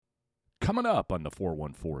Coming up on the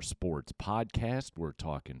 414 Sports Podcast, we're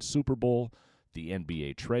talking Super Bowl. The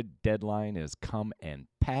NBA trade deadline has come and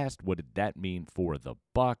passed. What did that mean for the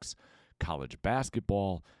Bucks? College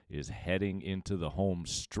basketball is heading into the home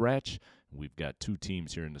stretch. We've got two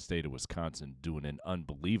teams here in the state of Wisconsin doing an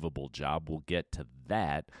unbelievable job. We'll get to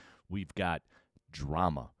that. We've got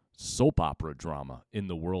drama, soap opera drama in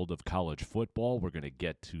the world of college football. We're going to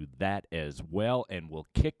get to that as well, and we'll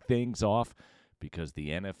kick things off because the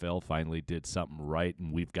NFL finally did something right,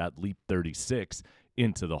 and we've got Leap 36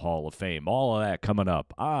 into the Hall of Fame. All of that coming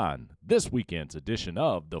up on this weekend's edition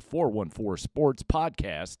of the 414 Sports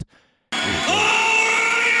Podcast.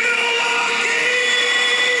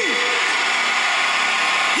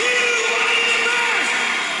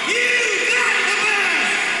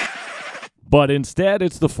 But instead,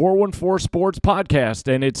 it's the 414 Sports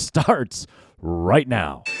Podcast, and it starts right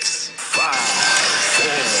now. 5, 4,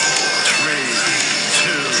 3,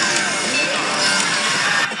 2, 1.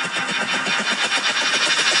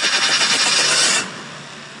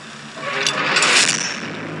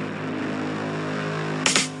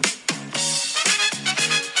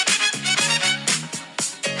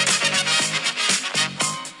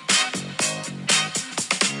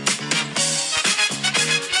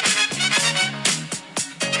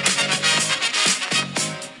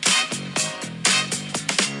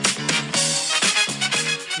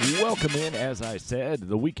 Welcome in, as I said,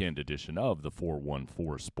 the weekend edition of the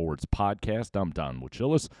 414 Sports Podcast. I'm Don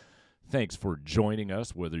Wachillis. Thanks for joining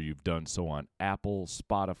us, whether you've done so on Apple,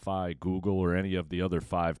 Spotify, Google, or any of the other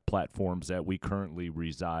 5 platforms that we currently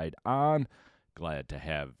reside on. Glad to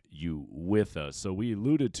have you with us. So we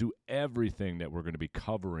alluded to everything that we're going to be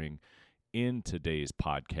covering in today's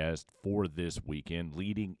podcast for this weekend,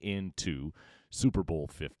 leading into Super Bowl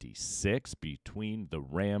 56 between the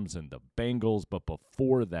Rams and the Bengals. But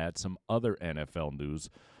before that, some other NFL news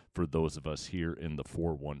for those of us here in the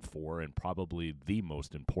 414, and probably the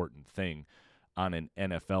most important thing on an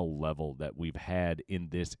NFL level that we've had in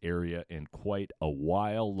this area in quite a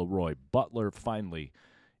while. Leroy Butler finally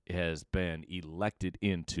has been elected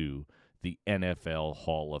into the NFL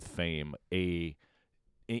Hall of Fame, a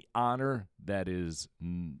honor that is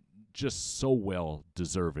just so well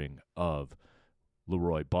deserving of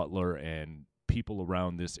Leroy Butler and people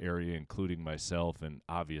around this area, including myself and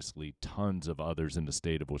obviously tons of others in the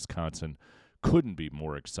state of Wisconsin, couldn't be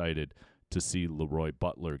more excited to see Leroy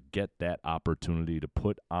Butler get that opportunity to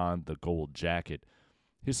put on the gold jacket.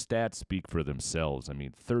 His stats speak for themselves. I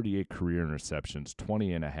mean, 38 career interceptions,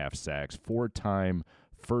 20.5 sacks, 4-time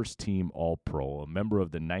first-team All-Pro, a member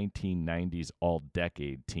of the 1990s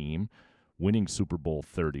All-Decade team, winning Super Bowl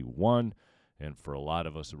 31. And for a lot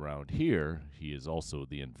of us around here, he is also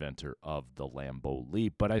the inventor of the Lambeau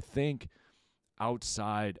Leap. But I think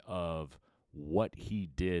outside of what he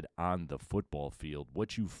did on the football field,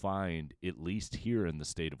 what you find, at least here in the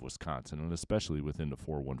state of Wisconsin, and especially within the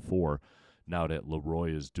 414, now that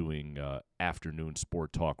Leroy is doing afternoon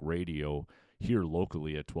sport talk radio here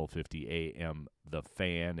locally at 1250 a.m., The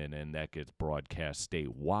Fan, and then that gets broadcast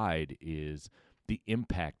statewide, is the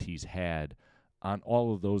impact he's had on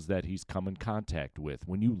all of those that he's come in contact with.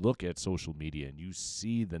 When you look at social media and you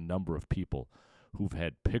see the number of people who've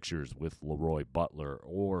had pictures with Leroy Butler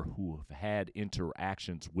or who have had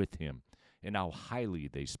interactions with him and how highly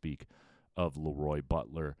they speak of Leroy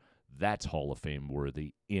Butler, that's Hall of Fame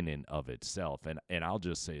worthy in and of itself. And I'll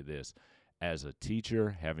just say this, as a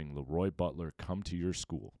teacher, having Leroy Butler come to your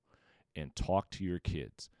school and talk to your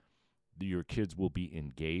kids will be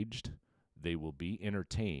engaged, they will be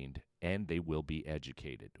entertained, and they will be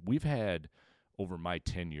educated. We've had, over my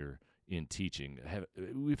tenure in teaching,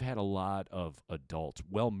 we've had a lot of adults,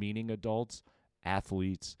 well-meaning adults,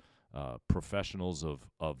 athletes, professionals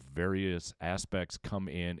of various aspects come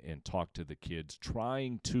in and talk to the kids,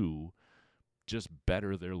 trying to just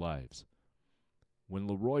better their lives. When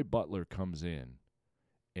Leroy Butler comes in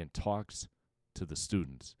and talks to the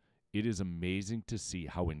students, it is amazing to see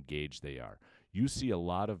how engaged they are. You see a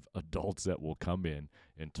lot of adults that will come in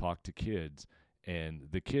and talk to kids, and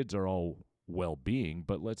the kids are all well-being,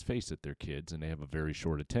 but let's face it, they're kids, and they have a very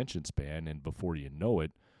short attention span, and before you know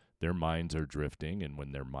it, their minds are drifting, and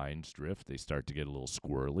when their minds drift, they start to get a little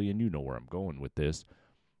squirrely, and you know where I'm going with this.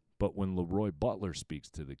 But when Leroy Butler speaks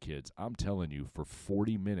to the kids, I'm telling you, for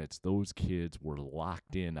 40 minutes, those kids were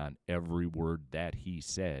locked in on every word that he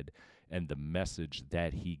said, and the message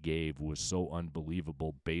that he gave was so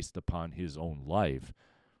unbelievable based upon his own life.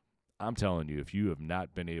 I'm telling you, if you have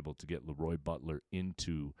not been able to get Leroy Butler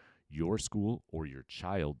into your school or your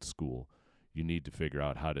child's school, you need to figure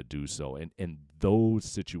out how to do so. And those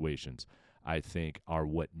situations, I think, are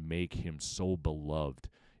what make him so beloved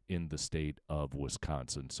in the state of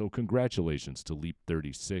Wisconsin. So congratulations to Leap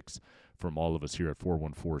 36 from all of us here at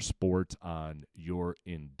 414 Sports on your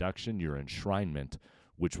induction, your enshrinement,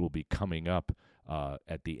 which will be coming up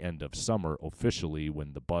at the end of summer officially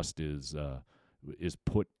when the bust is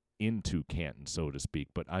put into Canton, so to speak,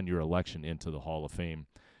 but on your election into the Hall of Fame,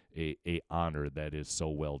 a honor that is so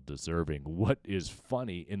well deserving. What is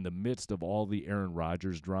funny in the midst of all the Aaron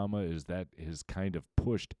Rodgers drama is that has kind of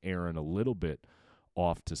pushed Aaron a little bit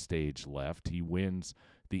off to stage left. He wins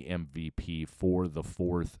the MVP for the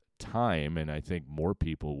fourth time, and I think more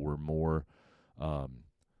people were more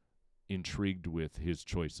intrigued with his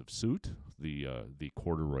choice of suit, the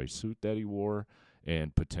corduroy suit that he wore,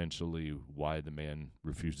 and potentially why the man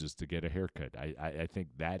refuses to get a haircut. I think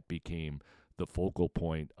that became the focal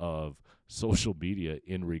point of social media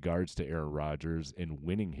in regards to Aaron Rodgers and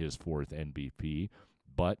winning his fourth MVP,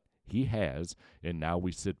 but he has, and now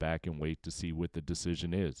we sit back and wait to see what the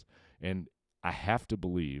decision is. And I have to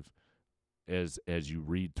believe, as you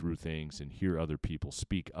read through things and hear other people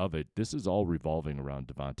speak of it, this is all revolving around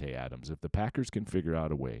Davante Adams. If the Packers can figure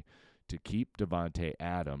out a way to keep Davante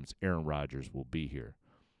Adams, Aaron Rodgers will be here.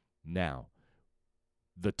 Now,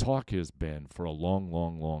 the talk has been for a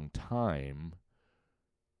long time,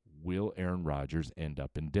 will Aaron Rodgers end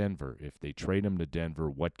up in Denver? If they trade him to Denver,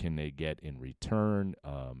 what can they get in return?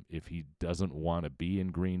 If he doesn't want to be in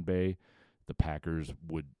Green Bay, the Packers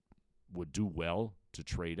would do well to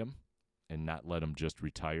trade him and not let him just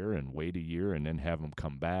retire and wait a year and then have him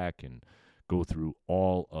come back and go through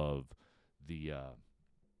all of the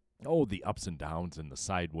ups and downs and the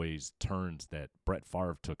sideways turns that Brett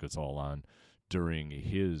Favre took us all on during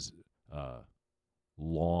his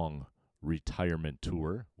long retirement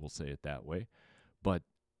tour, we'll say it that way. But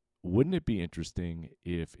wouldn't it be interesting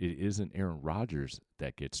if it isn't Aaron Rodgers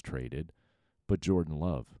that gets traded, but Jordan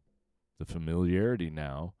Love? The familiarity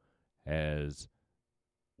now as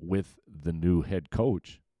with the new head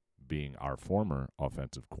coach being our former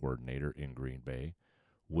offensive coordinator in Green Bay.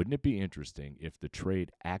 Wouldn't it be interesting if the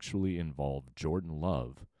trade actually involved Jordan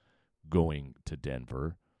Love going to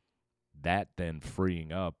Denver, that then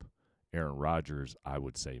freeing up Aaron Rodgers, I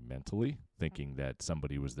would say mentally, thinking that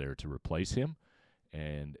somebody was there to replace him.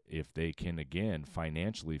 And if they can, again,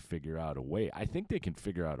 financially figure out a way, I think they can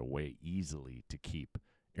figure out a way easily to keep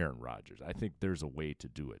Aaron Rodgers. I think there's a way to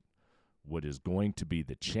do it. What is going to be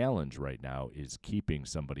the challenge right now is keeping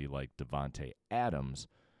somebody like Davante Adams,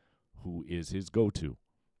 who is his go-to.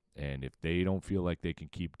 And if they don't feel like they can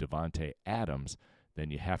keep Davante Adams,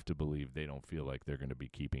 then you have to believe they don't feel like they're going to be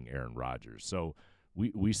keeping Aaron Rodgers. So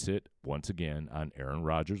we sit, once again, on Aaron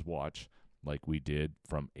Rodgers' watch like we did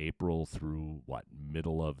from April through,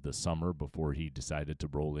 middle of the summer before he decided to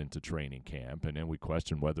roll into training camp. And then we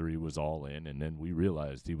questioned whether he was all in, and then we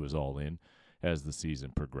realized he was all in as the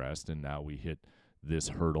season progressed. And now we hit this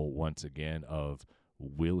hurdle once again of,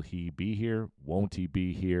 will he be here? Won't he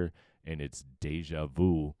be here? And it's deja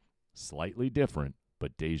vu, slightly different,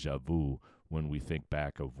 but deja vu when we think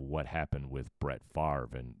back of what happened with Brett Favre,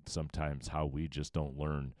 and sometimes how we just don't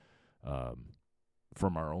learn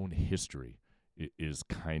from our own history is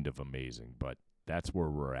kind of amazing. But that's where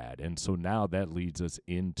we're at. And so now that leads us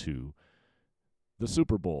into the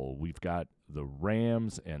Super Bowl. We've got the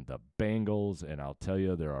Rams and the Bengals, and I'll tell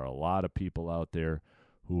you, there are a lot of people out there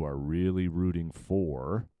who are really rooting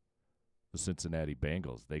for the Cincinnati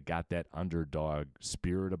Bengals. They got that underdog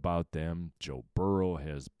spirit about them. Joe Burrow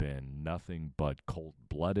has been nothing but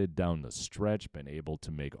cold-blooded down the stretch, been able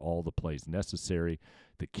to make all the plays necessary.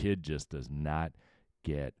 The kid just does not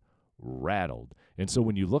get rattled. And so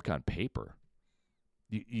when you look on paper,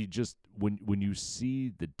 you just when you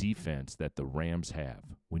see the defense that the Rams have,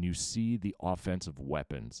 when you see the offensive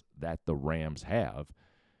weapons that the Rams have,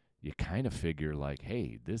 you kind of figure like,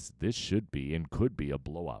 hey, this should be and could be a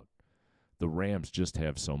blowout. The Rams just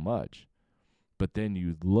have so much. But then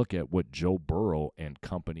you look at what Joe Burrow and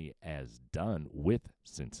company has done with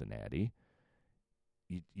Cincinnati.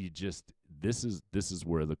 You just this is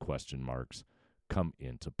where the question marks come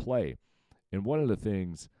into play. And one of the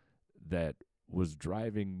things that was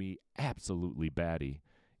driving me absolutely batty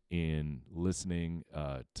in listening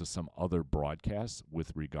to some other broadcasts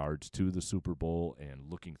with regards to the Super Bowl and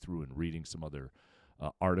looking through and reading some other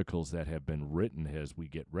articles that have been written as we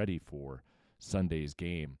get ready for Sunday's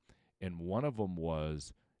game. And one of them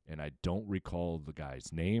was, and I don't recall the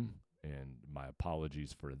guy's name, and my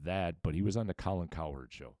apologies for that, but he was on the Colin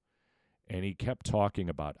Cowherd show. And he kept talking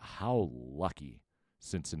about how lucky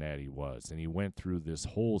Cincinnati was. And he went through this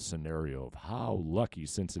whole scenario of how lucky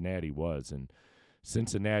Cincinnati was. And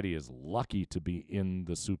Cincinnati is lucky to be in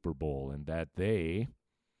the Super Bowl, and that they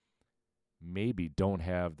maybe don't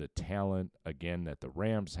have the talent again that the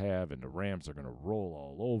Rams have, and the Rams are going to roll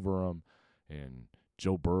all over them. And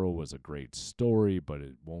Joe Burrow was a great story, but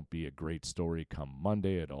it won't be a great story come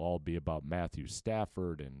Monday. It'll all be about Matthew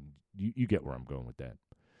Stafford, and you get where I'm going with that.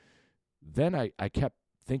 Then I kept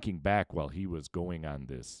thinking back while he was going on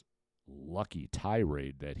this lucky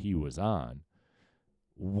tirade that he was on.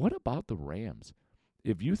 What about the Rams?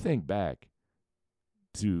 If you think back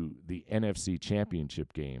to the NFC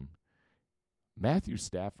Championship game, Matthew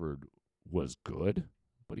Stafford was good,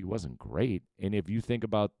 but he wasn't great. And if you think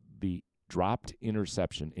about the dropped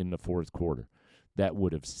interception in the fourth quarter, that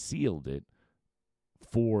would have sealed it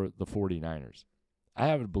for the 49ers. I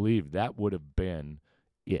have to believe that would have been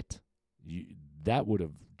it. That would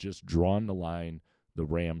have just drawn the line. The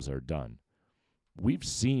Rams are done. We've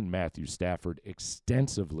seen Matthew Stafford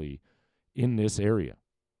extensively in this area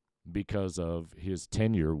because of his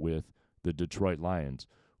tenure with the Detroit Lions.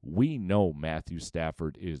 We know Matthew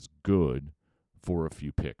Stafford is good for a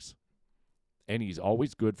few picks. And he's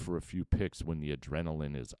always good for a few picks when the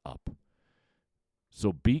adrenaline is up.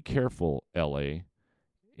 So be careful, LA,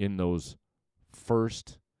 in those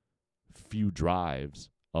first few drives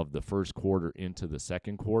of the first quarter into the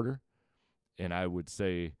second quarter. And I would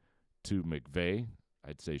say to McVay,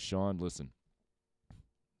 I'd say, Sean, listen,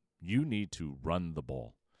 you need to run the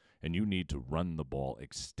ball. And you need to run the ball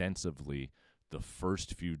extensively the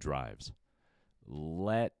first few drives.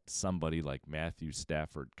 Let somebody like Matthew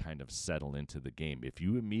Stafford kind of settle into the game. If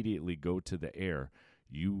you immediately go to the air,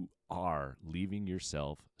 you are leaving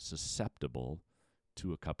yourself susceptible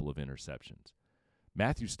to a couple of interceptions.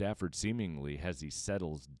 Matthew Stafford seemingly, as he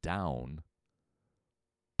settles down,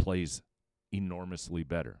 plays enormously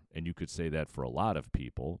better. And you could say that for a lot of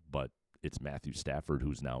people, but it's Matthew Stafford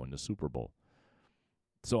who's now in the Super Bowl.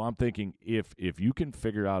 So I'm thinking if you can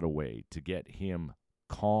figure out a way to get him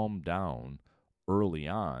calmed down early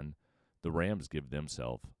on, the Rams give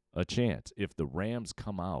themselves a chance. If the Rams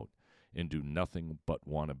come out and do nothing but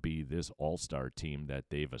want to be this all-star team that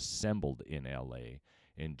they've assembled in L.A.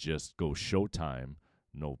 and just go showtime,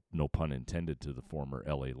 no pun intended to the former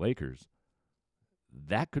L.A. Lakers,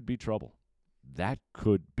 that could be trouble. That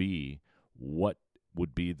could be what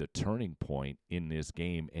would be the turning point in this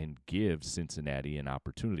game and give Cincinnati an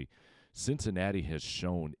opportunity. Cincinnati has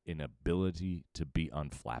shown an ability to be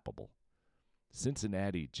unflappable.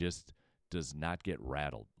 Cincinnati just does not get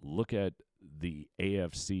rattled. Look at the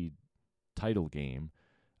AFC title game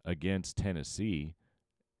against Tennessee.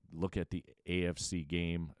 Look at the AFC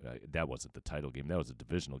game. That wasn't the title game. That was a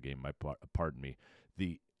divisional game. Pardon me.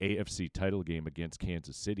 The AFC title game against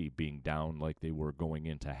Kansas City being down like they were going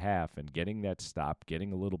into half and getting that stop,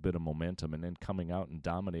 getting a little bit of momentum, and then coming out and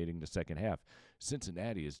dominating the second half.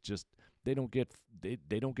 Cincinnati is just they don't get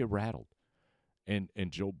rattled, and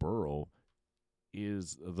Joe Burrow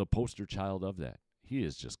is the poster child of that. He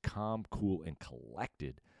is just calm, cool, and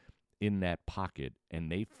collected in that pocket,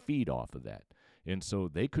 and they feed off of that. And so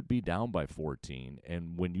they could be down by 14,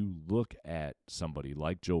 and when you look at somebody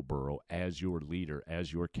like Joe Burrow as your leader,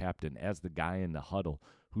 as your captain, as the guy in the huddle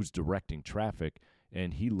who's directing traffic,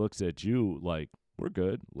 and he looks at you like, we're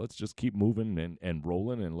good, let's just keep moving and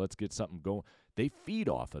rolling, and let's get something going. They feed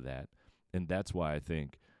off of that, and that's why I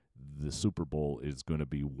think the Super Bowl is going to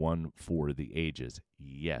be one for the ages.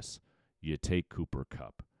 Yes, you take Cooper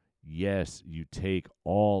Kupp. Yes, you take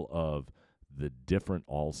all of the different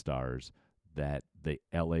all-stars that the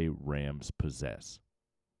L.A. Rams possess.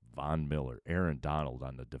 Von Miller, Aaron Donald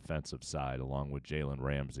on the defensive side, along with Jalen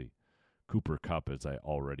Ramsey. Cooper Kupp, as I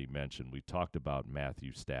already mentioned. We talked about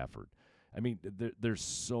Matthew Stafford. I mean, there's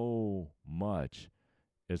so much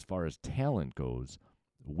as far as talent goes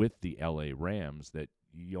with the L.A. Rams that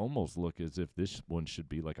you almost look as if this one should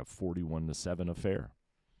be like a 41-7 affair.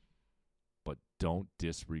 But don't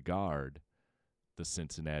disregard the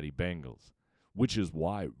Cincinnati Bengals, which is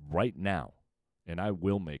why right now, and I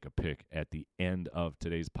will make a pick at the end of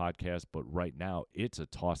today's podcast, but right now it's a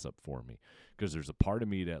toss-up for me because there's a part of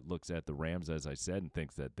me that looks at the Rams, as I said, and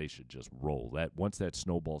thinks that they should just roll. That once that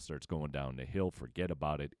snowball starts going down the hill, forget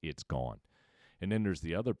about it, it's gone. And then there's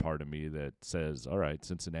the other part of me that says, all right,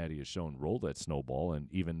 Cincinnati has shown roll that snowball,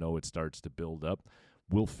 and even though it starts to build up,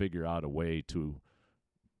 we'll figure out a way to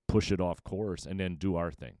push it off course and then do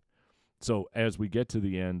our thing. So as we get to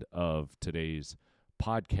the end of today's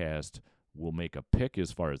podcast, we'll make a pick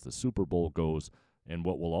as far as the Super Bowl goes, and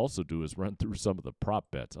what we'll also do is run through some of the prop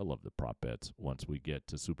bets. I love the prop bets. Once we get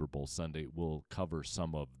to Super Bowl Sunday, we'll cover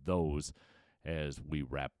some of those as we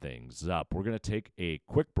wrap things up. We're going to take a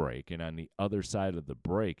quick break, and on the other side of the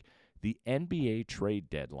break, the NBA trade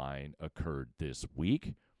deadline occurred this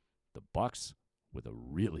week. The Bucks with a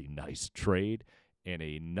really nice trade. And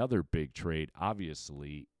another big trade,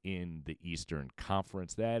 obviously, in the Eastern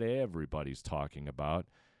Conference that everybody's talking about.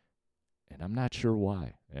 And I'm not sure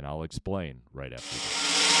why. And I'll explain right after this.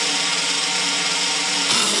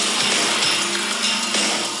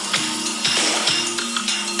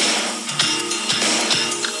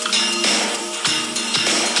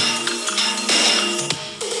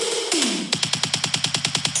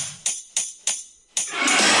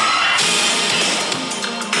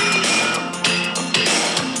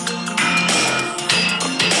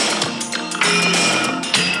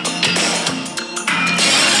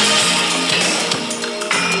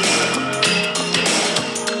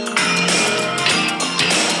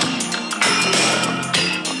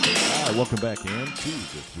 Welcome back into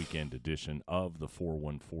this weekend edition of the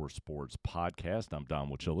 414 Sports Podcast. I'm Don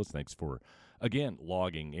Wachillis. Thanks for, again,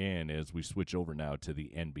 logging in as we switch over now to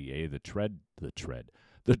the NBA.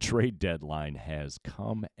 The trade deadline has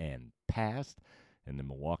come and passed, and the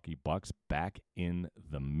Milwaukee Bucks back in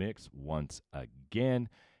the mix once again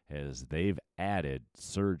as they've added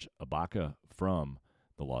Serge Ibaka from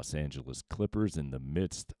the Los Angeles Clippers in the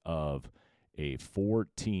midst of a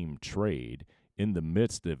 4-team trade. In the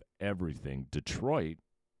midst of everything, Detroit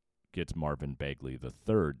gets Marvin Bagley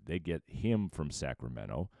III. They get him from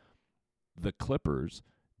Sacramento. The Clippers,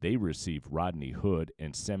 they receive Rodney Hood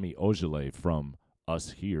and Semi Ojeleye from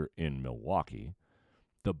us here in Milwaukee.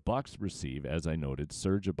 The Bucks receive, as I noted,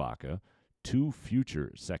 Serge Ibaka, 2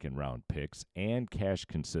 future second-round picks, and cash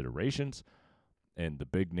considerations. And the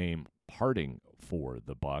big name parting for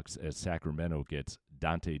the Bucks as Sacramento gets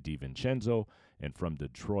Dante DiVincenzo, and from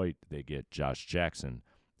Detroit they get Josh Jackson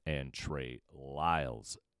and Trey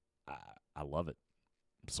Lyles. I love it.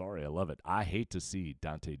 I'm sorry, I love it. I hate to see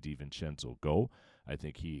Dante DiVincenzo go. I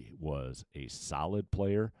think he was a solid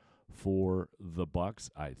player for the Bucks.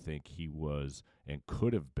 I think he was and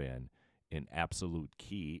could have been an absolute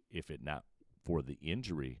key, if it not for the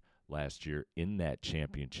injury last year in that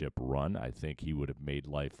championship run. I think he would have made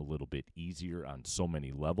life a little bit easier on so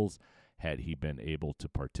many levels had he been able to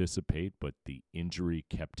participate, but the injury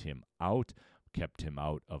kept him out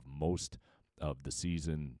of most of the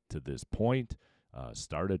season to this point.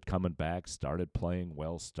 Started coming back, started playing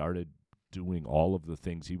well, started doing all of the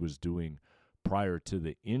things he was doing prior to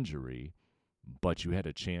the injury, but you had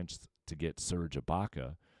a chance to get Serge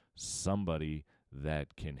Ibaka, somebody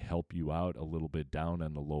that can help you out a little bit down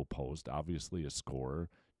on the low post, obviously a scorer,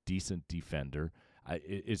 decent defender.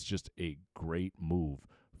 It's just a great move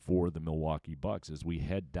for the Milwaukee Bucks as we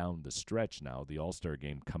head down the stretch now. The All-Star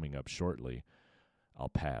game coming up shortly. I'll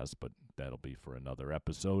pass, but that'll be for another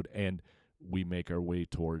episode. And we make our way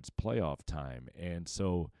towards playoff time. And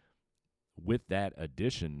so with that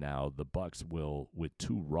addition now, the Bucks will, with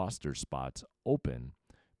 2 roster spots open,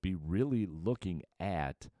 be really looking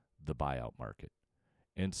at the buyout market.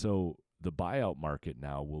 And so the buyout market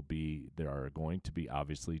now will be, there are going to be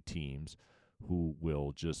obviously teams who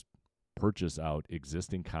will just purchase out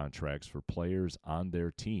existing contracts for players on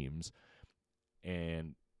their teams,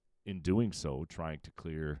 and in doing so, trying to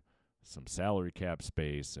clear some salary cap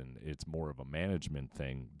space, and it's more of a management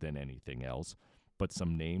thing than anything else. But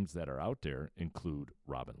some names that are out there include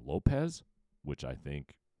Robin Lopez, which I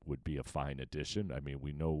think would be a fine addition. I mean,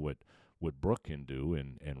 we know what Brook can do,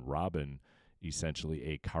 and Robin essentially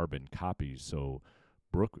a carbon copy. So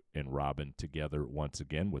Brook and Robin together once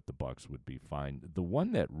again with the Bucks would be fine. The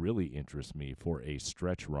one that really interests me for a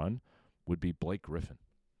stretch run would be Blake Griffin.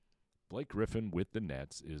 Blake Griffin with the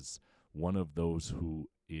Nets is one of those who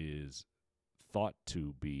is thought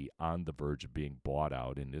to be on the verge of being bought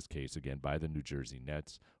out, in this case, again, by the New Jersey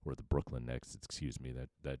Nets, or the Brooklyn Nets, excuse me.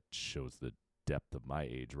 That shows the depth of my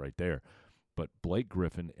age right there. But Blake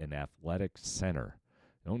Griffin, an athletic center.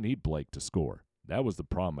 You don't need Blake to score. That was the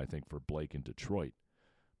problem, I think, for Blake in Detroit.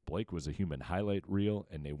 Blake was a human highlight reel,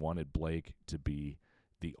 and they wanted Blake to be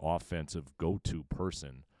the offensive go-to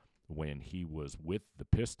person when he was with the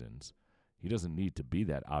Pistons. He doesn't need to be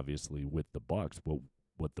that, obviously, with the Bucks.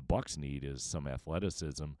 What the Bucks need is some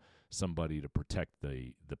athleticism, somebody to protect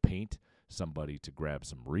the paint, somebody to grab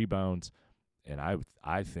some rebounds. And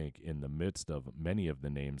I think in the midst of many of the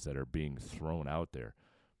names that are being thrown out there,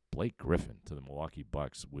 Blake Griffin to the Milwaukee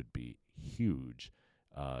Bucks would be huge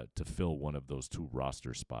to fill one of those 2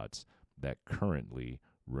 roster spots that currently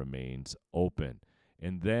remains open.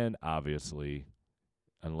 And then, obviously,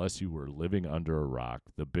 unless you were living under a rock,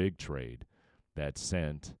 the big trade that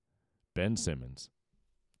sent Ben Simmons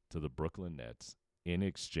to the Brooklyn Nets in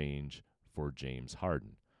exchange for James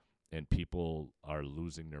Harden. And people are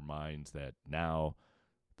losing their minds that now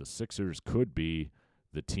the Sixers could be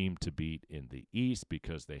the team to beat in the East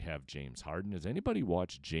because they have James Harden. Has anybody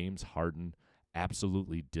watched James Harden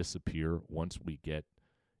absolutely disappear once we get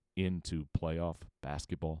into playoff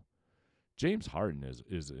basketball? James Harden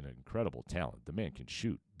is an incredible talent. The man can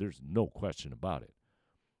shoot. There's no question about it.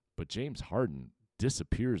 But James Harden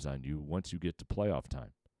disappears on you once you get to playoff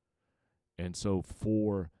time. And so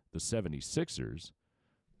for the 76ers,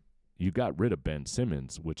 you got rid of Ben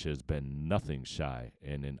Simmons, which has been nothing shy,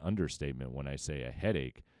 and an understatement when I say a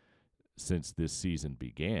headache since this season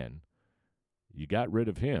began. You got rid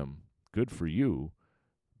of him. Good for you.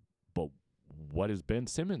 But what is Ben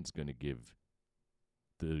Simmons going to give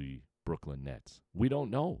the Brooklyn Nets? We don't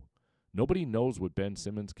know. Nobody knows what Ben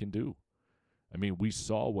Simmons can do. I mean, we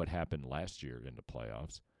saw what happened last year in the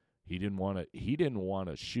playoffs. He didn't want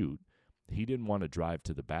to shoot. He didn't want to drive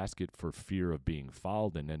to the basket for fear of being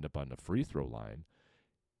fouled and end up on the free throw line.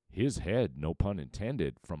 His head, no pun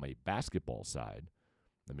intended, from a basketball side.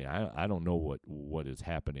 I mean, I don't know what is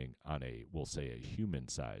happening on we'll say a human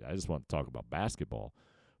side. I just want to talk about basketball.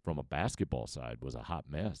 From a basketball side, was a hot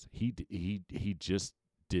mess. He just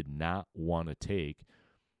did not want to take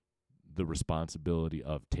the responsibility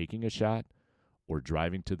of taking a shot or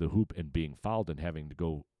driving to the hoop and being fouled and having to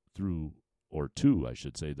go through, or to, I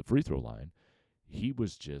should say, the free throw line. He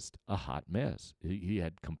was just a hot mess. He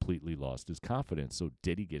had completely lost his confidence. So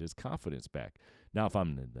did he get his confidence back? Now, if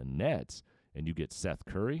I'm in the Nets and you get Seth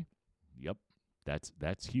Curry, yep,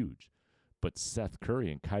 that's huge. But Seth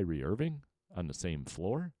Curry and Kyrie Irving on the same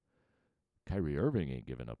floor, Kyrie Irving ain't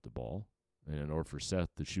giving up the ball. And in order for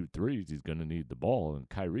Seth to shoot threes, he's going to need the ball, and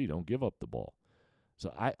Kyrie don't give up the ball.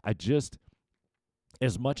 So I just,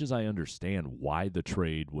 as much as I understand why the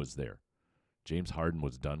trade was there, James Harden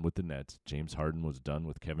was done with the Nets. James Harden was done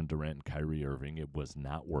with Kevin Durant and Kyrie Irving. It was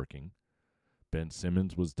not working. Ben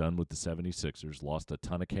Simmons was done with the 76ers, lost a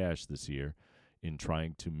ton of cash this year in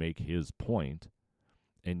trying to make his point.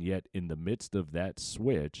 And yet, in the midst of that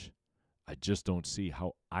switch, I just don't see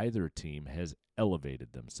how either team has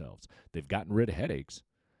elevated themselves. They've gotten rid of headaches.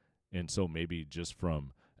 And so maybe just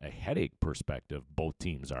from a headache perspective, both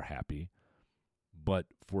teams are happy. But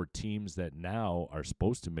for teams that now are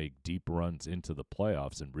supposed to make deep runs into the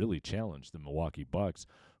playoffs and really challenge the Milwaukee Bucks,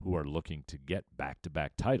 who are looking to get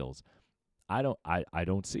back-to-back titles, I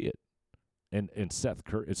don't see it. And Seth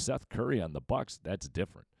Curry on the Bucks, that's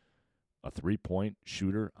different. A three-point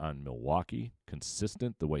shooter on Milwaukee,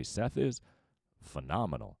 consistent the way Seth is,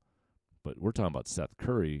 phenomenal. But we're talking about Seth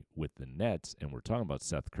Curry with the Nets, and we're talking about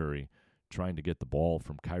Seth Curry trying to get the ball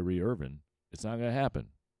from Kyrie Irving. It's not going to happen.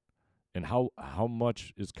 And how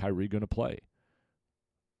much is Kyrie going to play?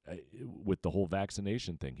 With the whole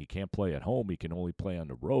vaccination thing, he can't play at home. He can only play on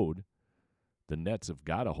the road. The Nets have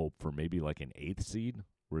got to hope for maybe like an 8th seed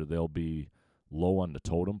where they'll be low on the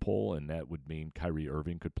totem pole, and that would mean Kyrie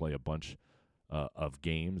Irving could play a bunch of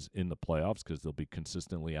games in the playoffs because they'll be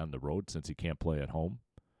consistently on the road since he can't play at home.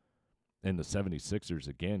 And the 76ers,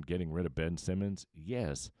 again, getting rid of Ben Simmons.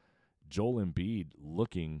 Yes, Joel Embiid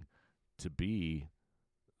looking to be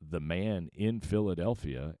the man in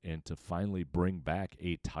Philadelphia and to finally bring back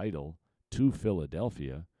a title to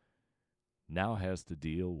Philadelphia now has to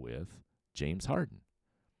deal with James Harden.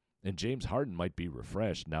 And James Harden might be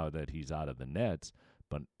refreshed now that he's out of the Nets,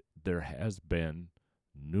 but there has been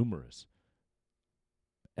numerous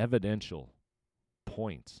evidential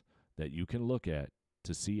points that you can look at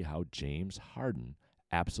to see how James Harden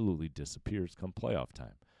absolutely disappears come playoff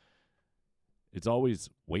time. It's always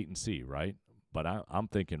wait and see, right? But I'm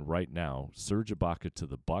thinking right now, Serge Ibaka to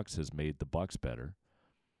the Bucks has made the Bucks better.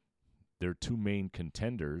 Their two main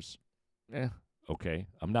contenders, okay.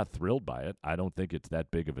 I'm not thrilled by it. I don't think it's that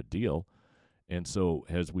big of a deal. And so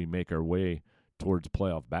as we make our way towards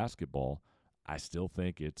playoff basketball, I still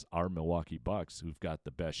think it's our Milwaukee Bucks who've got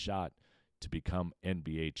the best shot to become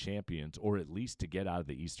NBA champions, or at least to get out of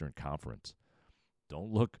the Eastern Conference.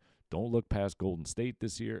 Don't look past Golden State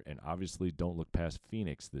this year, and obviously don't look past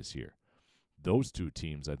Phoenix this year. Those two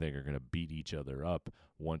teams, I think, are going to beat each other up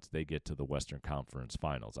once they get to the Western Conference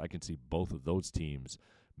Finals. I can see both of those teams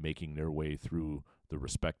making their way through the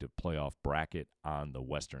respective playoff bracket on the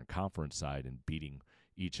Western Conference side and beating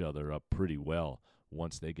each other up pretty well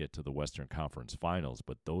once they get to the Western Conference Finals.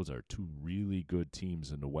 But those are two really good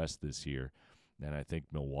teams in the West this year, and I think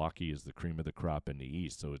Milwaukee is the cream of the crop in the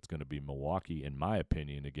East. So it's going to be Milwaukee, in my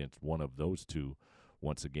opinion, against one of those two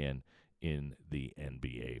once again in the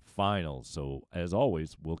NBA Finals. So, as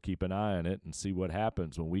always, we'll keep an eye on it and see what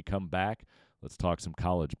happens. When we come back, let's talk some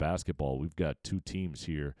college basketball. We've got two teams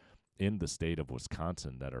here in the state of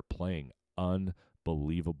Wisconsin that are playing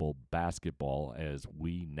unbelievable basketball as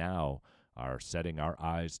we now are setting our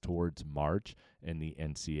eyes towards March and the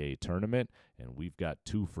NCAA tournament, and we've got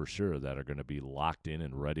two for sure that are going to be locked in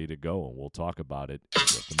and ready to go, and we'll talk about it in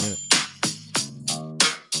just a minute.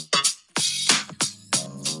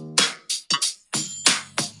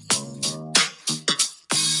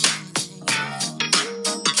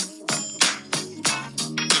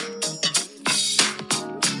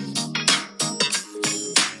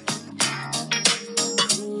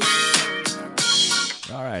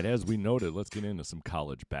 All right, as we noted, let's get into some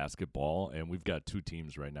college basketball, and we've got two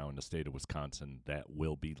teams right now in the state of Wisconsin that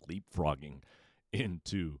will be leapfrogging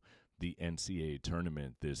into the NCAA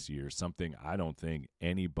tournament this year, something I don't think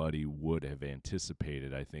anybody would have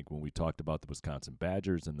anticipated. I think when we talked about the Wisconsin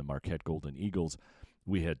Badgers and the Marquette Golden Eagles,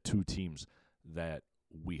 we had two teams that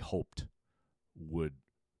we hoped would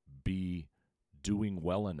be doing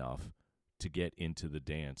well enough to get into the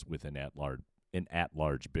dance with an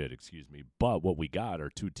at-large bid, But what we got are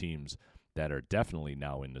two teams that are definitely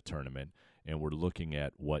now in the tournament, and we're looking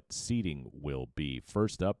at what seeding will be.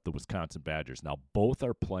 First up, the Wisconsin Badgers. Now, both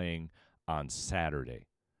are playing on Saturday.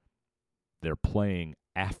 They're playing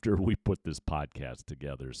after we put this podcast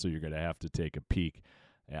together, so you're going to have to take a peek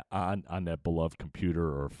on that beloved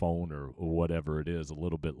computer or phone or whatever it is a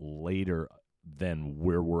little bit later than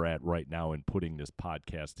where we're at right now in putting this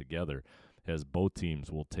podcast together, as both teams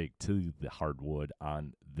will take to the hardwood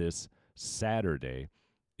on this Saturday.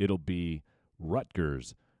 It'll be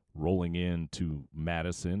Rutgers rolling into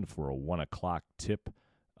Madison for a 1 o'clock tip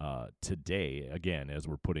today, again, as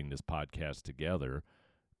we're putting this podcast together.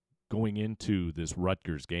 Going into this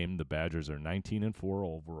Rutgers game, the Badgers are 19-4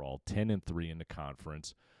 overall, 10-3 in the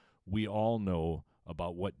conference. We all know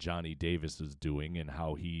about what Johnny Davis is doing and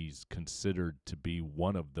how he's considered to be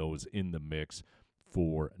one of those in the mix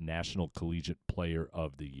for National Collegiate Player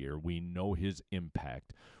of the Year. We know his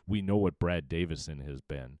impact. We know what Brad Davison has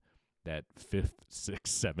been. That 5th, 6th,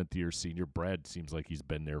 7th year senior. Brad seems like he's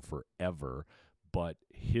been there forever, but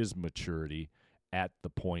his maturity at the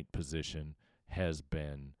point position has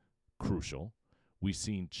been crucial. We've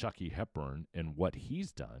seen Chucky Hepburn and what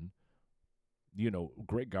he's done. You know,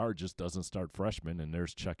 Greg Gard just doesn't start freshmen, and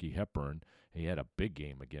there's Chucky Hepburn. He had a big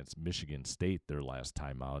game against Michigan State their last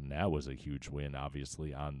time out, and that was a huge win,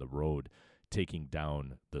 obviously, on the road, taking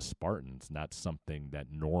down the Spartans. Not something that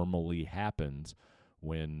normally happens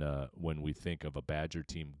when we think of a Badger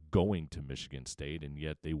team going to Michigan State, and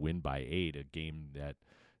yet they win by 8, a game that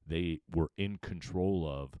they were in control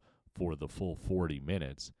of for the full 40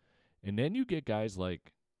 minutes. And then you get guys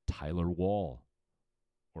like Tyler Wall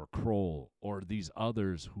or Kroll or these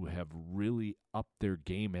others who have really upped their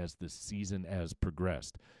game as the season has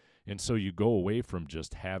progressed. And so you go away from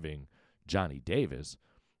just having Johnny Davis.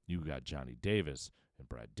 You got Johnny Davis and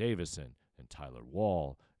Brad Davison and Tyler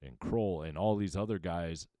Wall and Kroll and all these other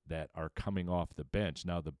guys that are coming off the bench.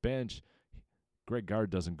 Now the bench, Greg Gard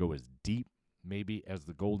doesn't go as deep maybe as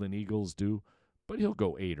the Golden Eagles do, but he'll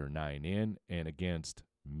go 8 or 9 in. And against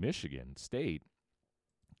Michigan State,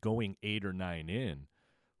 going 8 or 9 in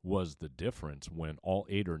was the difference when all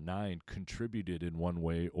 8 or 9 contributed in one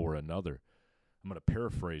way or another. I'm going to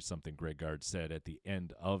paraphrase something Greg Gard said at the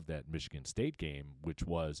end of that Michigan State game, which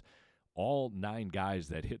was all 9 guys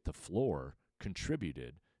that hit the floor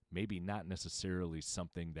contributed, maybe not necessarily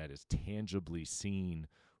something that is tangibly seen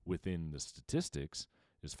within the statistics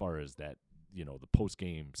as far as that, you know, the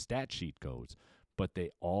post-game stat sheet goes, but they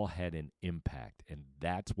all had an impact, and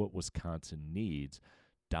that's what Wisconsin needs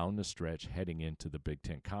down the stretch heading into the Big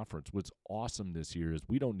Ten Conference. What's awesome this year is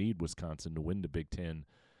we don't need Wisconsin to win the Big Ten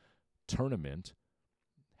tournament,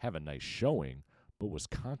 have a nice showing, but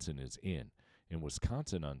Wisconsin is in. And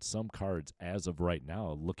Wisconsin on some cards as of right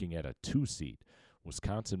now looking at a 2 seed.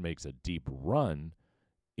 Wisconsin makes a deep run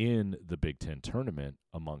in the Big Ten tournament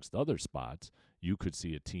amongst other spots. You could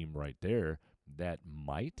see a team right there that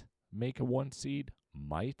might make a 1 seed,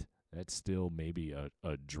 might. That's still maybe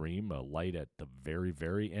a dream, a light at the very,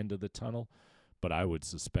 very end of the tunnel. But I would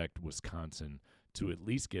suspect Wisconsin to at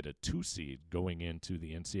least get a 2 seed going into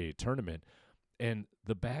the NCAA tournament. And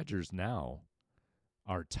the Badgers now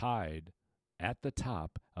are tied at the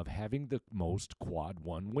top of having the most Quad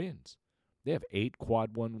 1 wins. They have 8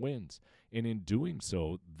 Quad 1 wins. And in doing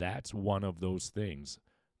so, that's one of those things.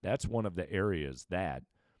 That's one of the areas that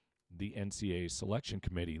the NCAA selection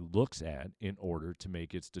committee looks at in order to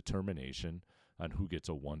make its determination on who gets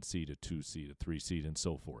a 1 seed, a 2 seed, a 3 seed, and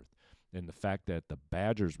so forth. And the fact that the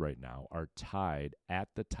Badgers right now are tied at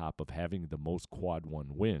the top of having the most Quad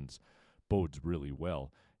 1 wins bodes really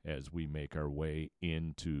well as we make our way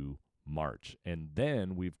into March. And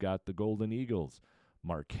then we've got the Golden Eagles.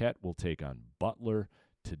 Marquette will take on Butler.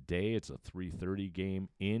 today. It's a 3:30 game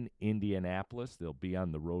in Indianapolis. They'll be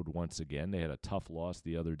on the road once again. They had a tough loss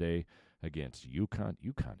the other day against UConn.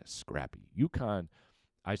 UConn is scrappy. UConn,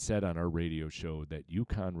 I said on our radio show that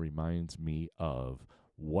UConn reminds me of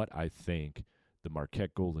what I think the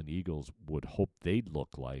Marquette Golden Eagles would hope they'd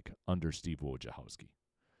look like under Steve Wojciechowski.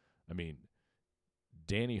 I mean,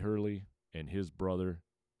 Danny Hurley and his brother,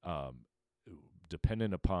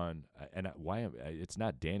 dependent upon it's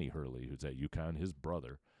not Danny Hurley who's at UConn, his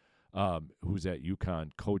brother, who's at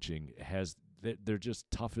UConn coaching, they're just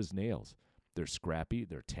tough as nails. They're scrappy,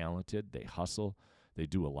 they're talented, they hustle, they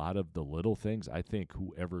do a lot of the little things. I think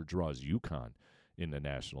whoever draws UConn in the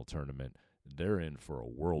national tournament, they're in for a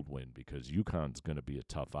whirlwind because UConn's going to be a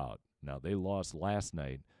tough out. Now, they lost last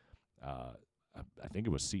night. I think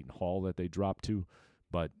it was Seton Hall that they dropped to,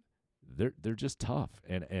 but they're just tough.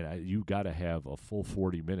 And you got to have a full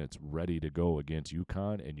 40 minutes ready to go against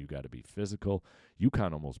UConn, and you got to be physical.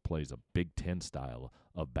 UConn almost plays a Big Ten style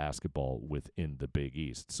of basketball within the Big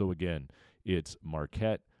East. So, again, it's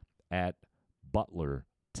Marquette at Butler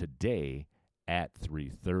today at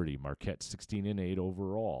 3:30. Marquette 16-8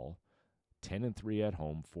 overall, 10-3 at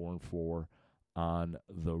home, 4-4 on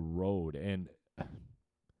the road. And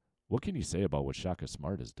what can you say about what Shaka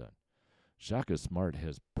Smart has done? Shaka Smart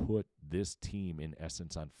has put this team, in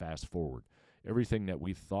essence, on fast forward. Everything that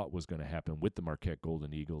we thought was going to happen with the Marquette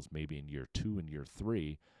Golden Eagles, maybe in year 2 and year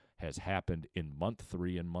 3, has happened in month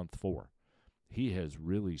 3 and month 4. He has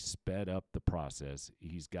really sped up the process.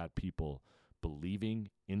 He's got people believing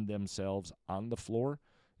in themselves on the floor,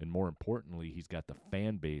 and more importantly, he's got the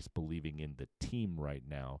fan base believing in the team right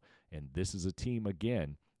now. And this is a team,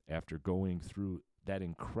 again, after going through that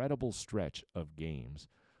incredible stretch of games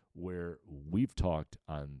where we've talked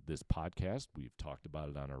on this podcast, we've talked about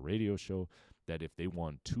it on our radio show, that if they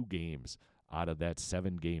won 2 games out of that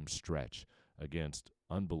 7-game stretch against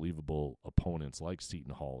unbelievable opponents like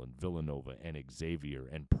Seton Hall and Villanova and Xavier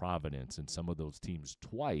and Providence and some of those teams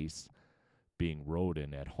twice being road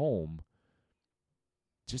and at home,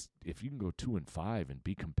 just if you can go 2-5 and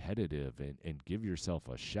be competitive and give yourself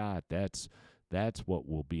a shot, that's what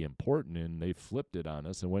will be important. And they flipped it on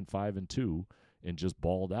us and went 5-2 and just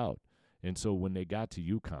balled out. And so when they got to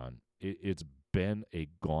UConn, it's been a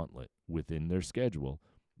gauntlet within their schedule.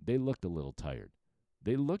 They looked a little tired.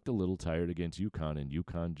 They looked a little tired against UConn, and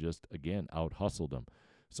UConn just, again, out-hustled them.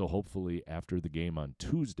 So hopefully after the game on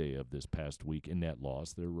Tuesday of this past week in that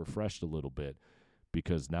loss, they're refreshed a little bit,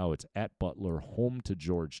 because now it's at Butler, home to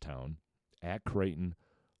Georgetown, at Creighton,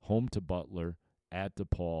 home to Butler, at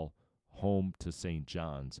DePaul, home to St.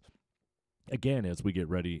 John's. Again, as we get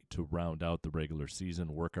ready to round out the regular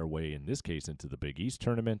season, work our way, in this case, into the Big East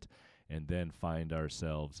tournament, and then find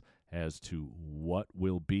ourselves as to what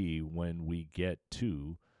will be when we get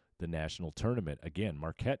to the national tournament. Again,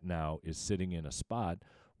 Marquette now is sitting in a spot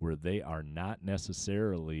where they are not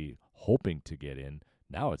necessarily hoping to get in.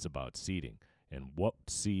 Now it's about seeding. And what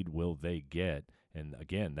seed will they get? And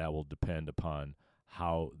again, that will depend upon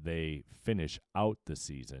how they finish out the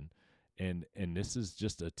season. And this is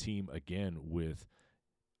just a team, again, with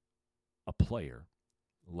a player.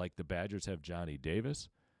 Like the Badgers have Johnny Davis,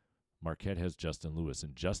 Marquette has Justin Lewis.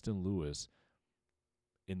 And Justin Lewis,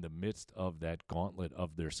 in the midst of that gauntlet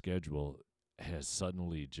of their schedule, has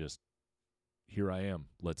suddenly just, here I am,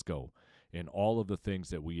 let's go. And all of the things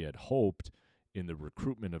that we had hoped in the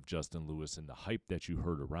recruitment of Justin Lewis and the hype that you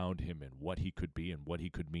heard around him and what he could be and what he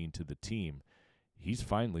could mean to the team, he's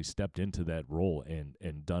finally stepped into that role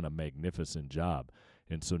and done a magnificent job.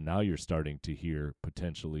 And so now you're starting to hear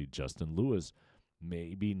potentially Justin Lewis,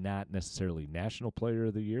 maybe not necessarily National Player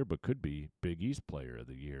of the Year, but could be Big East Player of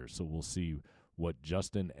the Year. So we'll see what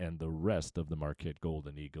Justin and the rest of the Marquette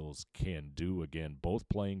Golden Eagles can do. Again, both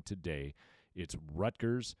playing today. It's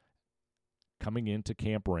Rutgers coming into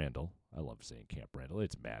Camp Randall. I love saying Camp Randall.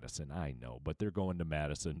 It's Madison, I know, but they're going to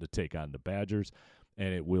Madison to take on the Badgers,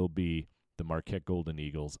 and it will be the Marquette Golden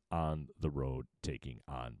Eagles on the road taking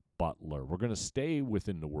on Butler. We're going to stay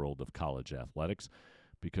within the world of college athletics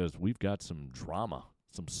because we've got some drama,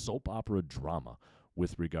 some soap opera drama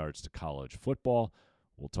with regards to college football.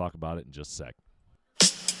 We'll talk about it in just a sec.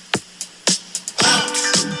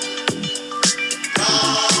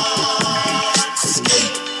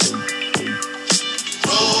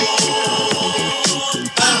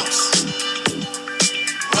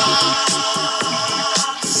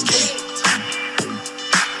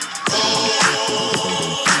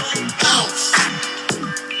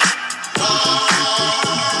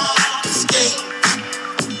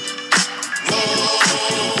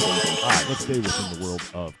 Let's stay within the world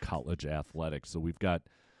of college athletics. So we've got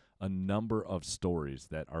a number of stories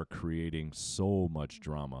that are creating so much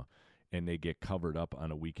drama, and they get covered up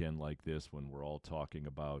on a weekend like this when we're all talking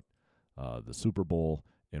about the Super Bowl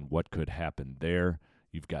and what could happen there.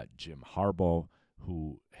 You've got Jim Harbaugh,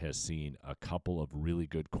 who has seen a couple of really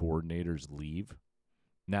good coordinators leave.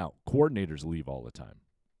 Now, coordinators leave all the time.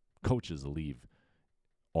 Coaches leave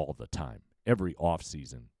all the time. Every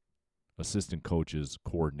offseason, assistant coaches,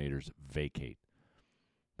 coordinators vacate.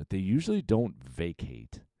 But they usually don't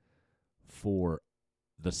vacate for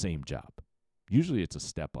the same job. Usually it's a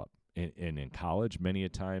step up. And in college, many a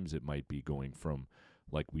times it might be going from,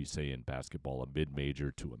 like we say in basketball, a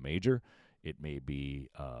mid-major to a major. It may be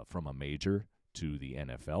from a major to the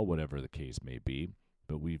NFL, whatever the case may be.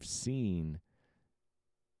 But we've seen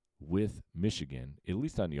with Michigan, at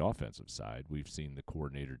least on the offensive side, we've seen the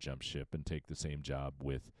coordinator jump ship and take the same job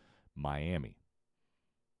with Miami.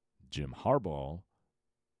 Jim Harbaugh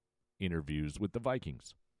interviews with the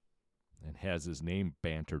Vikings and has his name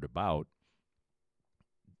bantered about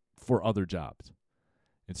for other jobs.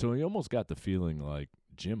 And so he almost got the feeling like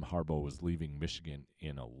Jim Harbaugh was leaving Michigan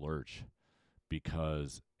in a lurch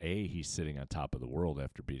because, A, he's sitting on top of the world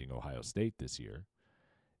after beating Ohio State this year,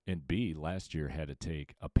 and B, last year had to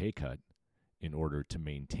take a pay cut in order to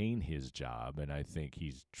maintain his job. And I think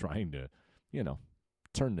he's trying to,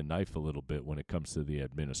 turn the knife a little bit when it comes to the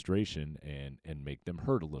administration and make them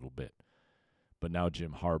hurt a little bit. But now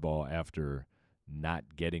Jim Harbaugh, after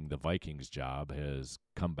not getting the Vikings job, has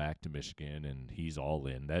come back to Michigan, and he's all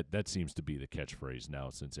in. That seems to be the catchphrase now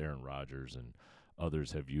since Aaron Rodgers and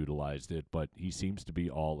others have utilized it. But he seems to be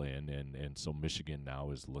all in, and so Michigan now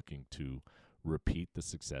is looking to repeat the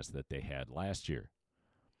success that they had last year.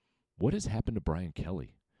 What has happened to Brian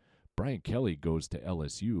Kelly? Brian Kelly goes to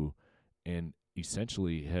LSU and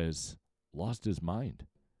essentially has lost his mind.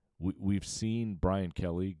 We've seen Brian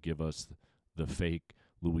Kelly give us the fake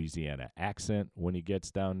Louisiana accent when he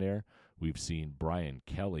gets down there. We've seen Brian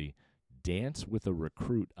Kelly dance with a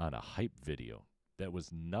recruit on a hype video that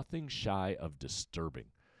was nothing shy of disturbing.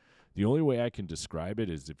 The only way I can describe it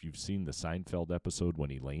is if you've seen the Seinfeld episode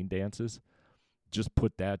when he lane dances. Just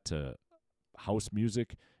put that to house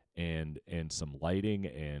music and some lighting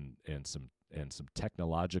and some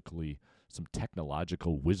technological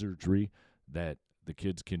wizardry that the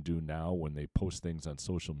kids can do now when they post things on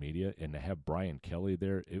social media, and to have Brian Kelly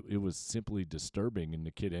there, it was simply disturbing, and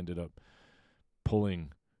the kid ended up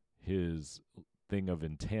pulling his thing of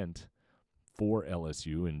intent for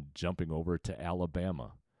LSU and jumping over to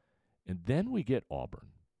Alabama. And then we get Auburn.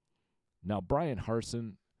 Now, Brian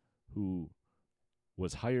Harsin, who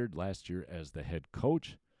was hired last year as the head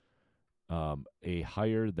coach, a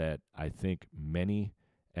hire that I think many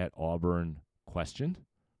at Auburn questioned,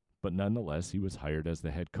 but nonetheless, he was hired as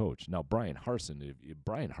the head coach. Now, Brian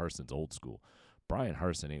Harsin's old school. Brian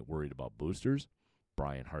Harsin ain't worried about boosters.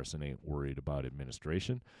 Brian Harsin ain't worried about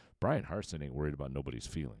administration. Brian Harsin ain't worried about nobody's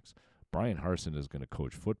feelings. Brian Harsin is going to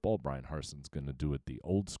coach football. Brian Harsin's going to do it the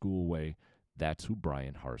old school way. That's who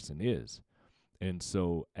Brian Harsin is. And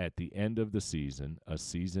so at the end of the season, a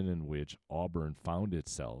season in which Auburn found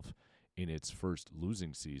itself in its first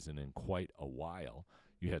losing season in quite a while,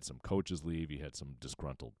 you had some coaches leave, you had some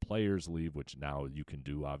disgruntled players leave, which now you can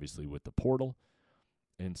do, obviously, with the portal.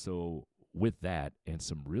 And so with that and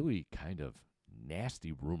some really kind of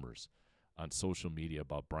nasty rumors on social media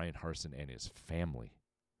about Brian Harsin and his family,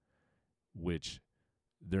 which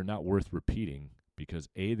they're not worth repeating because,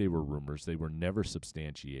 A, they were rumors. They were never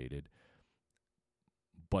substantiated.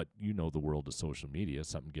 But you know the world of social media.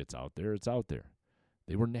 Something gets out there, it's out there.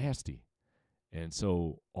 They were nasty. And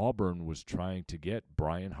so Auburn was trying to get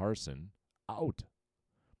Brian Harsin out.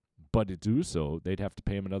 But to do so, they'd have to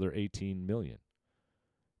pay him another $18 million.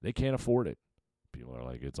 They can't afford it. People are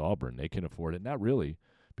like, it's Auburn. They can afford it. Not really,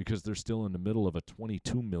 because they're still in the middle of a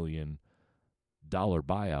 $22 million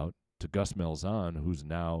buyout to Gus Malzahn, who's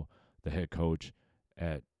now the head coach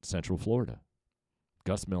at Central Florida.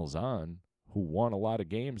 Gus Malzahn, who won a lot of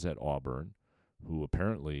games at Auburn, who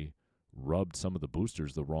apparently rubbed some of the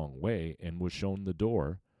boosters the wrong way and was shown the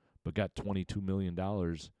door, but got $22 million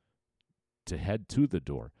to head to the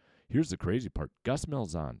door. Here's the crazy part. Gus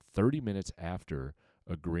Malzahn, 30 minutes after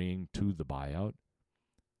agreeing to the buyout,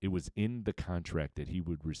 it was in the contract that he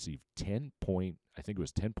would receive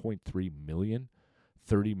 $10.3 million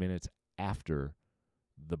 30 minutes after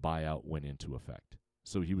the buyout went into effect.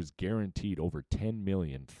 So he was guaranteed over $10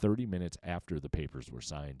 million 30 minutes after the papers were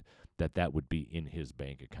signed that would be in his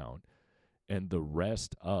bank account. And the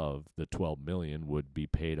rest of the $12 million would be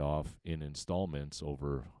paid off in installments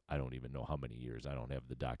over, I don't even know how many years. I don't have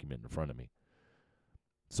the document in front of me.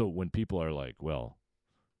 So when people are like, well,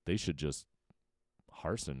 they should just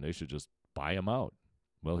Harsin, they should just buy him out.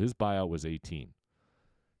 Well, his buyout was 18.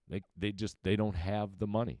 They don't have the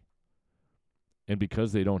money. And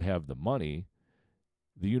because they don't have the money,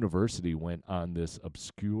 the university went on this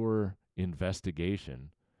obscure investigation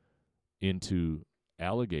into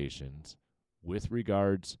allegations with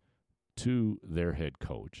regards to their head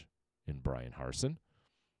coach in Brian Harsin.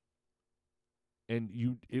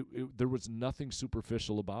 And there was nothing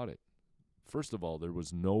superficial about it. First of all, there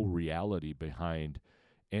was no reality behind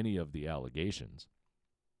any of the allegations.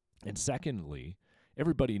 And secondly,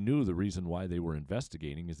 everybody knew the reason why they were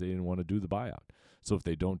investigating is they didn't want to do the buyout. So if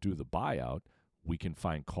they don't do the buyout, we can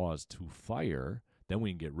find cause to fire, then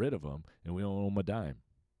we can get rid of them, and we don't owe them a dime.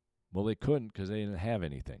 Well, they couldn't because they didn't have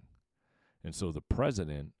anything. And so the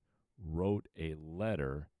president wrote a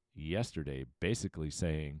letter yesterday basically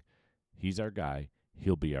saying, he's our guy,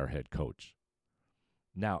 he'll be our head coach.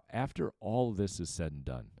 Now, after all this is said and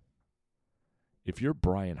done, if you're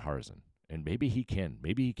Brian Harsin, and maybe he can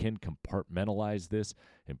compartmentalize this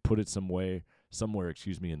and put it somewhere,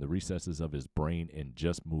 in the recesses of his brain and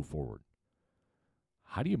just move forward.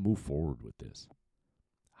 How do you move forward with this?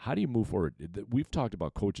 How do you move forward? We've talked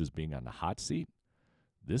about coaches being on the hot seat.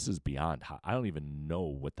 This is beyond hot. I don't even know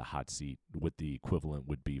what the hot seat, what the equivalent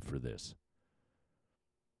would be for this.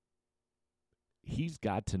 He's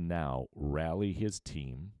got to now rally his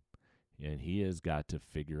team, and he has got to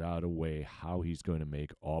figure out a way how he's going to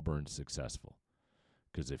make Auburn successful.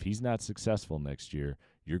 Because if he's not successful next year,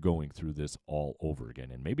 you're going through this all over again.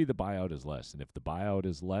 And maybe the buyout is less. And if the buyout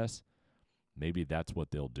is less, maybe that's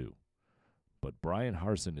what they'll do. But Brian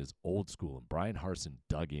Harsin is old school, and Brian Harsin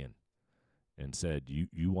dug in and said,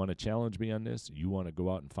 you want to challenge me on this? You want to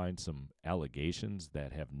go out and find some allegations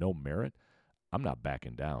that have no merit? I'm not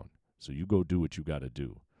backing down. So you go do what you got to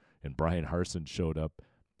do. And Brian Harsin showed up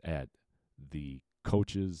at the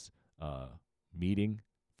coaches' meeting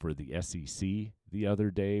for the SEC the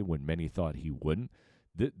other day when many thought he wouldn't.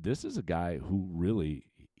 This is a guy who really,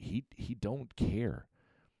 he don't care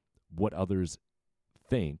what others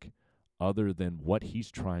think other than what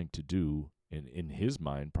he's trying to do, and in his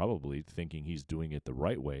mind probably thinking he's doing it the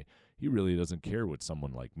right way. He really doesn't care what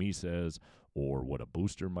someone like me says or what a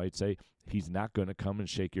booster might say. He's not going to come and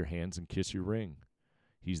shake your hands and kiss your ring.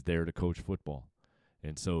 He's there to coach football.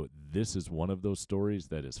 And so this is one of those stories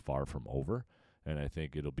that is far from over, and I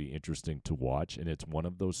think it'll be interesting to watch. And it's one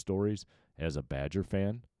of those stories as a Badger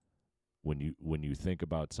fan, when you think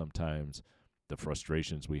about sometimes the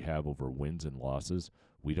frustrations we have over wins and losses,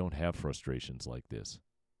 we don't have frustrations like this.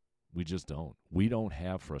 We just don't. We don't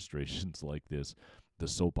have frustrations like this, the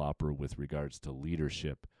soap opera with regards to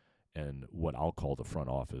leadership and what I'll call the front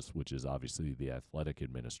office, which is obviously the athletic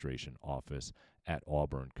administration office at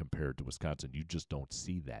Auburn compared to Wisconsin. You just don't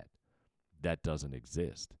see that. That doesn't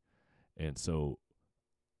exist. And so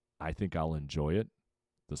I think I'll enjoy it,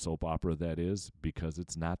 the soap opera that is, because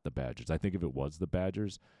it's not the Badgers. I think if it was the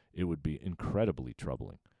Badgers, it would be incredibly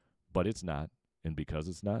troubling. But it's not. And because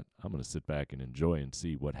it's not, I'm going to sit back and enjoy and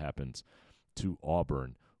see what happens to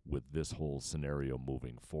Auburn with this whole scenario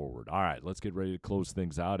moving forward. All right, let's get ready to close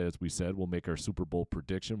things out. As we said, we'll make our Super Bowl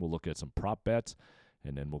prediction. We'll look at some prop bets,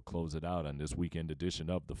 and then we'll close it out on this weekend edition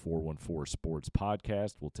of the 414 Sports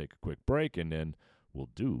Podcast. We'll take a quick break, and then we'll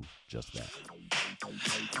do just that.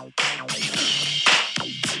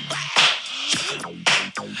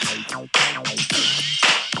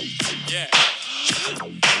 Yeah.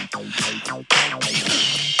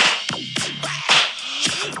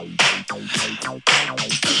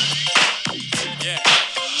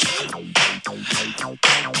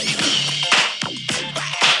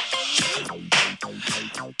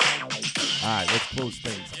 All right, let's close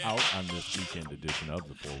things out on this weekend edition of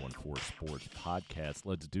the 414 Sports Podcast.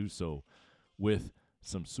 Let's do so with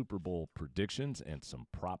some Super Bowl predictions and some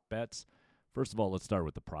prop bets. First of all, let's start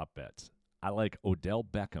with the prop bets. I like Odell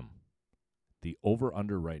Beckham. The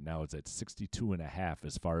over-under right now is at 62.5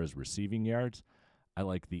 as far as receiving yards. I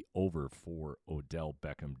like the over for Odell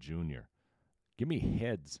Beckham Jr. Give me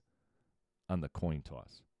heads on the coin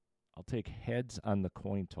toss. I'll take heads on the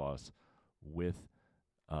coin toss with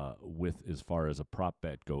as far as a prop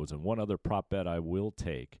bet goes. And one other prop bet I will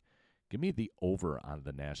take, give me the over on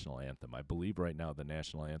the national anthem. I believe right now the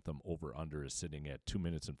national anthem over-under is sitting at 2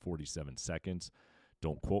 minutes and 47 seconds.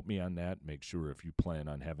 Don't quote me on that. Make sure if you plan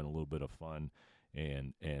on having a little bit of fun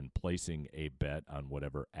and placing a bet on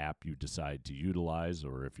whatever app you decide to utilize,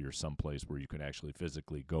 or if you're someplace where you can actually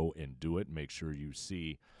physically go and do it, make sure you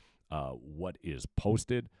see what is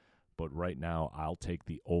posted. But right now, I'll take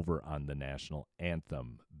the over on the national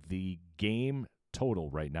anthem. The game total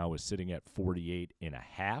right now is sitting at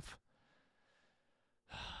 48.5.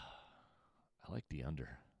 I like the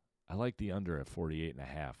under. I like the under at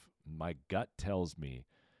 48.5. My gut tells me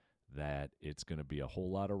that it's going to be a whole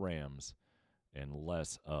lot of Rams and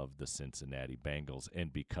less of the Cincinnati Bengals.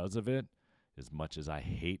 And because of it, as much as I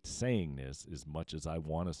hate saying this, as much as I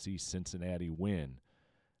want to see Cincinnati win,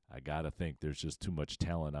 I got to think there's just too much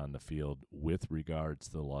talent on the field with regards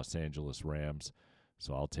to the Los Angeles Rams.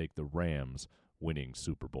 So I'll take the Rams winning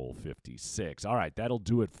Super Bowl 56. All right, that'll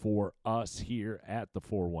do it for us here at the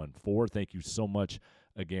 414. Thank you so much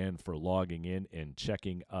again for logging in and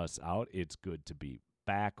checking us out. It's good to be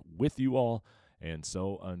back with you all. And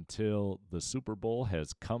so until the Super Bowl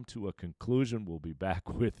has come to a conclusion, we'll be back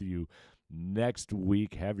with you next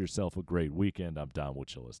week. Have yourself a great weekend. I'm Don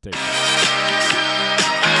Wachillis. Take care.